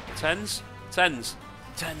 10s? 10s.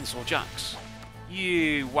 10s or jacks.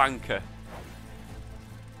 You wanker.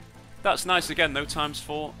 That's nice again though,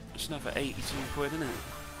 ×4. It's another 82 quid, isn't it?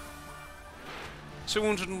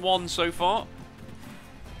 201 so far.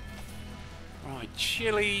 Right,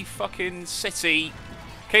 Chile fucking City.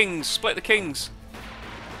 Kings, split the Kings.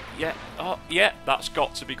 Yeah, oh, yeah, that's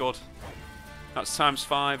got to be good. That's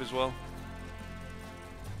 ×5 as well.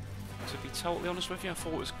 To be totally honest with you, I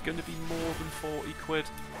thought it was going to be more than 40 quid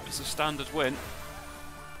as a standard win.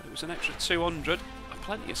 But it was an extra 200.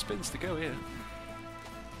 Plenty of spins to go here.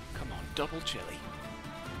 Come on, double Chile.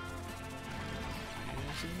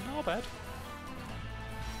 Here's a knobhead.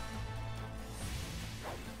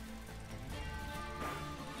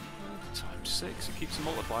 ×6, it keeps the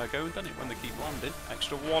multiplier going, doesn't it, when they keep landing.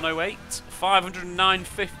 Extra 108,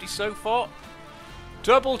 509.50 so far.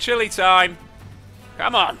 Double Chile time.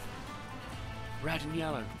 Come on. Red and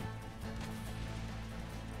yellow.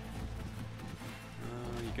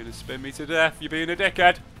 Oh, you're going to spin me to death. You're being a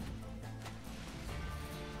dickhead.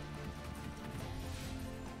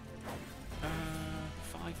 $588.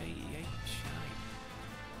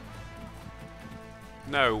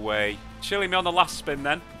 No way. Chile me on the last spin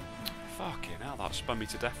then. Fucking hell, that spun me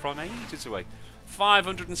to death from ages away.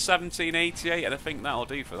 517.88, and I think that'll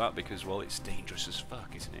do for that because, well, it's dangerous as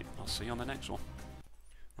fuck, isn't it? I'll see you on the next one.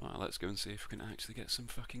 Right, let's go and see if we can actually get some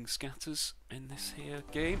fucking scatters in this here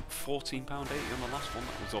game. £14.80 on the last one.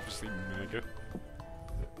 That was obviously mega.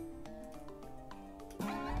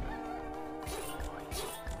 Right,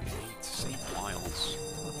 we need to see wilds.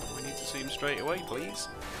 We need to see them straight away, please.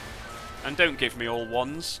 And don't give me all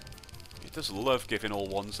ones. It does love giving all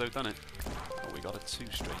ones though, doesn't it? Oh, we got a 2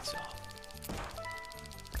 straight up.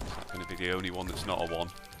 Is that going to be the only one that's not a 1?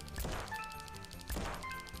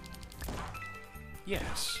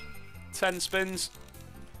 Yes. 10 spins.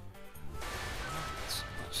 Right,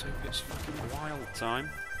 let's hope it's fucking wild time.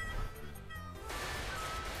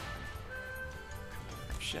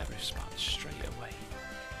 Sheriff spat straight away.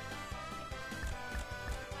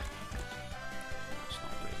 It's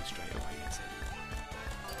not really straight away, is it?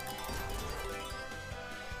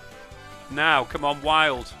 Now, come on,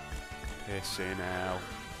 wild. Pissing hell.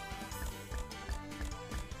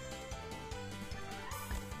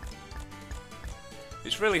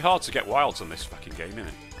 It's really hard to get wilds on this fucking game, isn't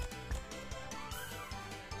it?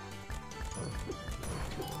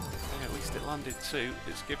 Yeah, at least it landed 2.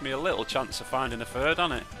 It's given me a little chance of finding a third,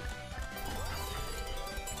 hasn't it?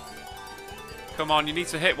 Come on, you need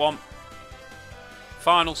to hit one.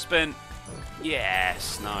 Final spin.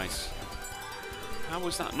 Yes, nice. How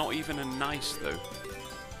was that not even a nice, though?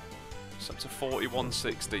 It's up to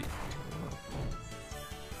 41.60.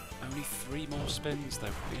 Only 3 more spins, though.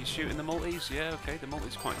 Are you shooting the multis? Yeah, okay, the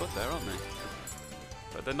multis are quite good there, aren't they?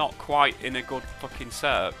 But they're not quite in a good fucking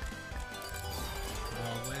setup.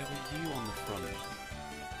 Oh, where were you on the front?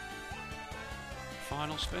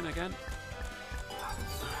 Final spin again. Oh,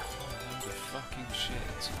 load of fucking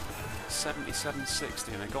shit.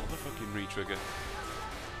 77.60 and I got the fucking re-trigger.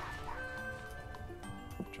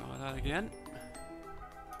 Try that again.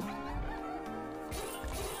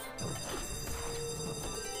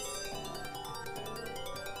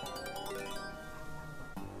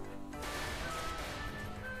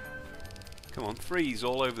 Come on, 3s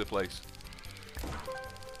all over the place.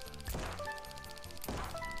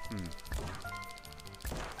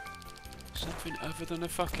 Something other than a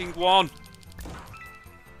fucking 1.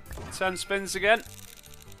 10 spins again.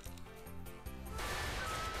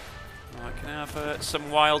 Right, can I have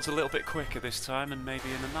some wilds a little bit quicker this time and maybe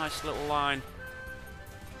in a nice little line?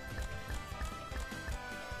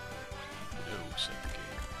 No, said the game.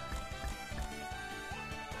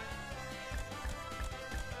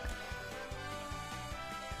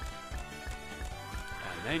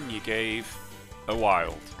 And then you gave a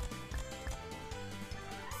wild.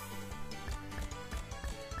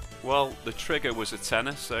 Well, the trigger was a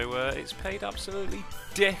tenner, so it's paid absolutely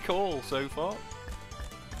dick all so far.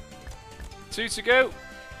 2 to go.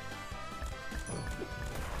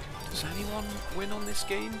 Does anyone win on this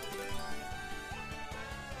game?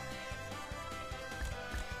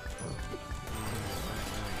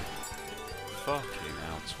 Fucking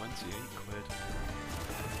hell, 28 quid.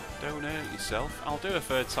 Don't hurt yourself. I'll do a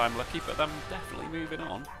 3rd time lucky, but I'm definitely moving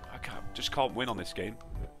on. I just can't win on this game.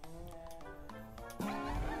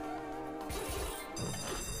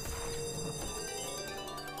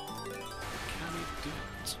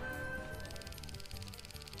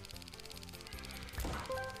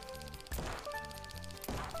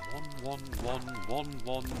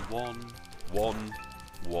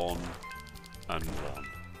 One, and 1.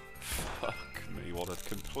 Fuck me, what a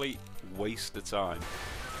complete waste of time.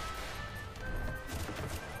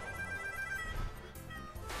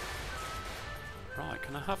 Right,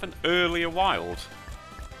 can I have an earlier wild?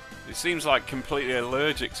 It seems like completely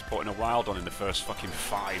allergic to putting a wild on in the first fucking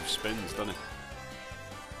 5 spins, doesn't it?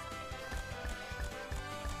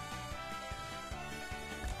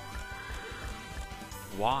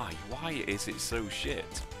 Why? Why is it so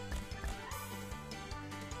shit?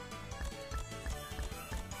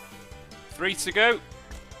 Three to go.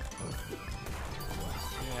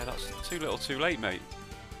 Yeah, that's too little too late, mate.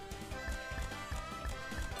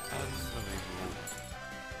 Unbelievable.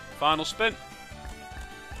 Final spin.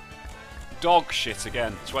 Dog shit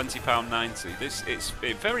again. £20.90. It's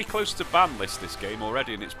very close to ban list, this game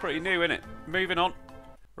already, and it's pretty new, isn't it? Moving on.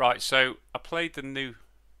 Right, so I played the new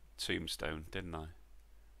Tombstone, didn't I?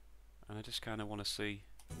 And I just kind of want to see.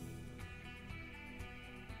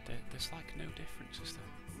 There's like no difference, is there?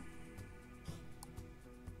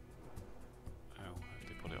 Oh, have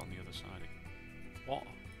they put it on the other side? What?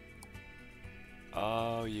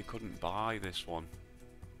 Oh, you couldn't buy this one.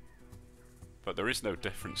 But there is no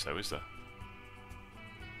difference though, is there?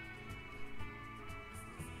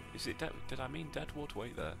 Is it did I mean Deadwood?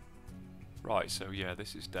 Wait there. Right, so yeah,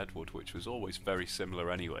 this is Deadwood, which was always very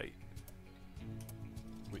similar anyway.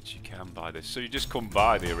 Which you can buy this. So you just come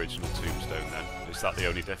buy the original Tombstone then. Is that the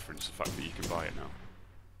only difference? The fact that you can buy it now?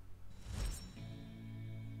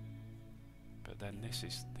 But then this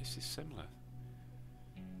is similar.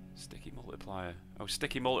 Sticky multiplier. Oh,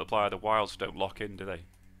 sticky multiplier, the wilds don't lock in, do they?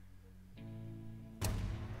 But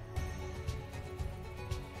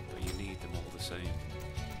you need them all the same.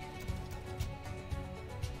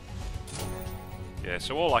 Yeah,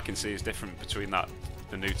 so all I can see is different between the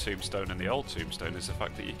new Tombstone and the old Tombstone is the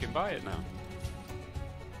fact that you can buy it now.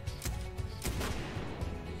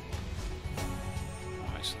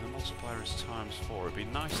 Right, so the multiplier is ×4. It'd be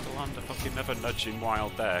nice to land a fucking never nudging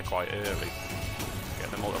wild there quite early.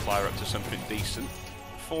 Get the multiplier up to something decent.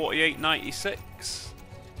 48.96.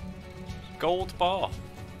 Gold bar.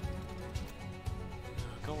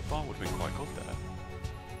 Gold bar would have been quite good there.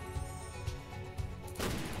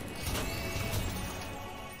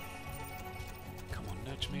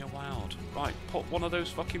 Me a wild. Right, put one of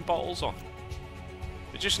those fucking bottles on.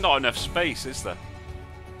 There's just not enough space, is there?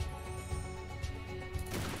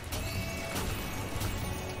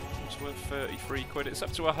 It's worth 33 quid. It's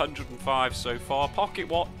up to 105 so far. Pocket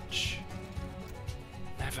watch.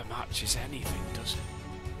 Never matches anything, does it?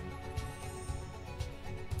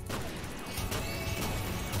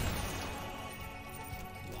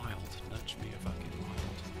 Wild. Nudge me a fucking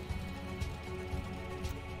wild.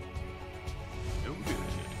 No good.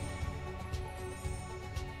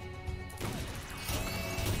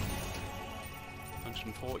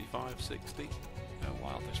 145.60. Oh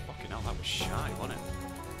wow, this fucking hell, that was shy, wasn't it?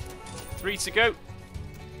 3 to go.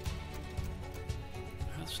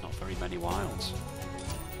 That's not very many wilds.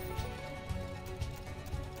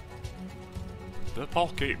 The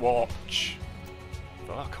pocket watch.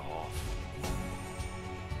 Fuck off.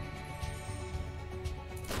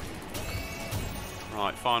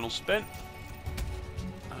 Right, final spin.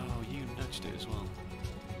 Oh, you nudged it as well.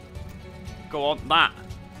 Go on, that.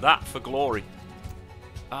 That for glory.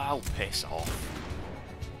 Oh, piss off.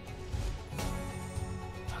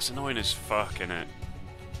 That's annoying as fuck, innit?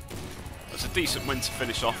 That's a decent win to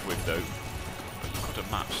finish off with, though. But you could have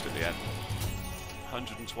matched at the end.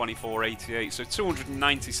 124.88, so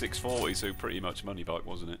 296.40, so pretty much money back,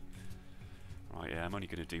 wasn't it? Right, yeah, I'm only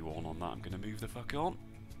going to do one on that. I'm going to move the fuck on.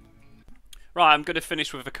 Right, I'm going to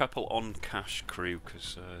finish with a couple on Cash Crew,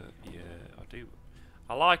 because, yeah, I do.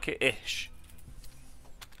 I like it-ish.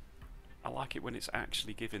 I like it when it's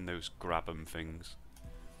actually giving those grab 'em things.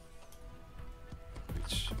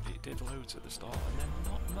 Which it did loads at the start and then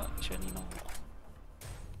not much anymore.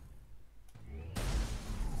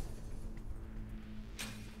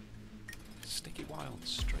 Stick it wild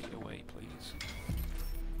straight away, please.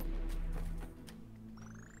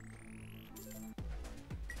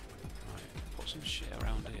 Right, put some shit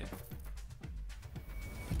around here.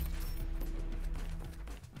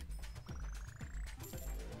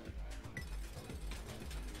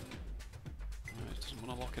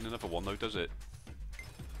 Want to lock in another one though, does it?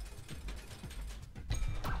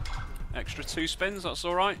 Extra 2 spins, that's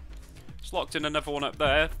alright. It's locked in another one up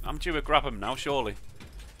there. I'm due to grab him now, surely.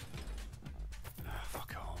 Oh,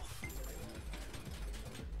 fuck off.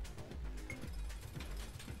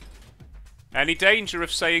 Any danger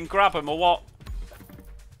of saying grab him or what?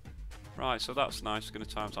 Right, so that's nice. Going to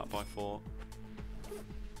times that by 4.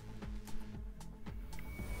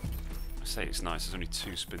 I say it's nice, there's only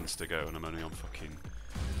 2 spins to go and I'm only on fucking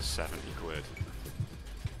 70 quid.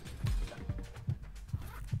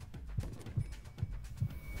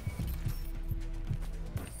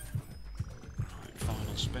 Right,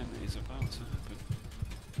 final spin is about to happen.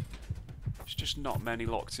 just not many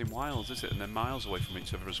locked in wilds, is it? And they're miles away from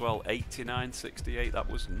each other as well. 89, 68, that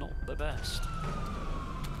was not the best.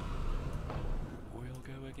 We'll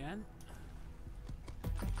go again.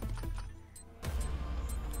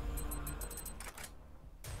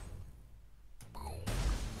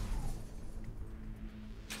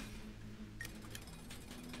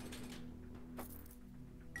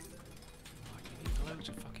 Loads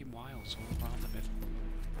of fucking wilds all around the middle.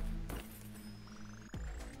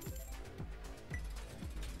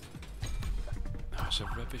 That's a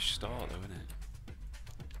rubbish start though, isn't it?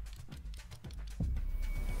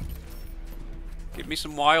 Give me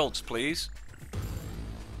some wilds, please.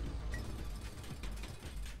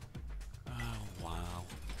 Oh, wow.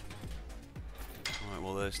 Alright,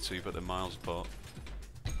 well there's two, but they're miles apart.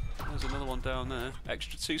 There's another one down there.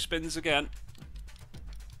 Extra 2 spins again.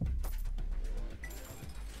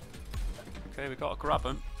 Okay, we've got to grab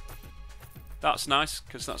them. That's nice,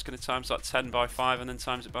 because that's going to times that 10 by 5 and then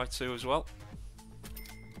times it by 2 as well.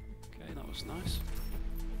 Okay, that was nice.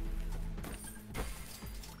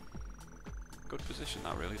 Good position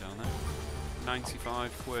that really down there.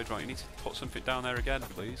 95 quid. Right, you need to put something down there again,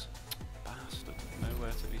 please. Bastard.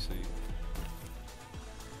 Nowhere to be seen.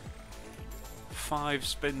 5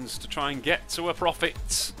 spins to try and get to a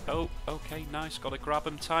profit. Oh, okay, nice. Got to grab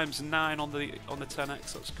them. Times 9 on the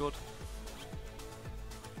 10x. That's good.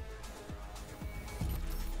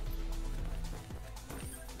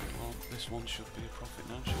 Well, this one should be a profit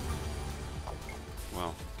now, shouldn't it?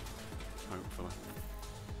 Well, hopefully.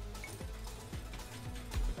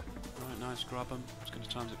 Right, nice. Grab them. It's going to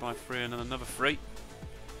times it by 3 and then another 3.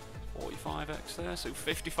 45x there, so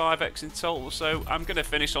 55x in total, so I'm going to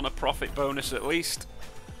finish on a profit bonus at least.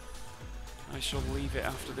 I shall leave it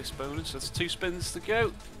after this bonus. That's 2 spins to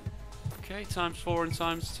go. Okay, times 4 and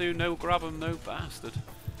times 2, no grab 'em, no bastard.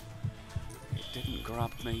 It didn't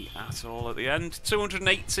grab me at all at the end.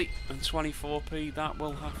 280 and 24p, that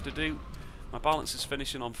will have to do. My balance is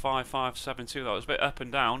finishing on 5572, that was a bit up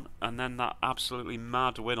and down, and then that absolutely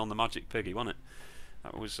mad win on the Magic Piggy, wasn't it?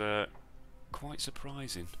 That was quite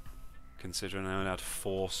surprising, considering I only had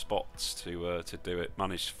 4 spots to do it.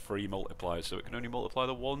 Managed 3 multipliers, so it can only multiply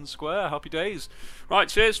the 1 square. Happy days. Right,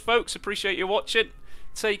 cheers folks, appreciate you watching.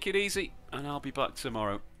 Take it easy, and I'll be back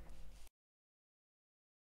tomorrow.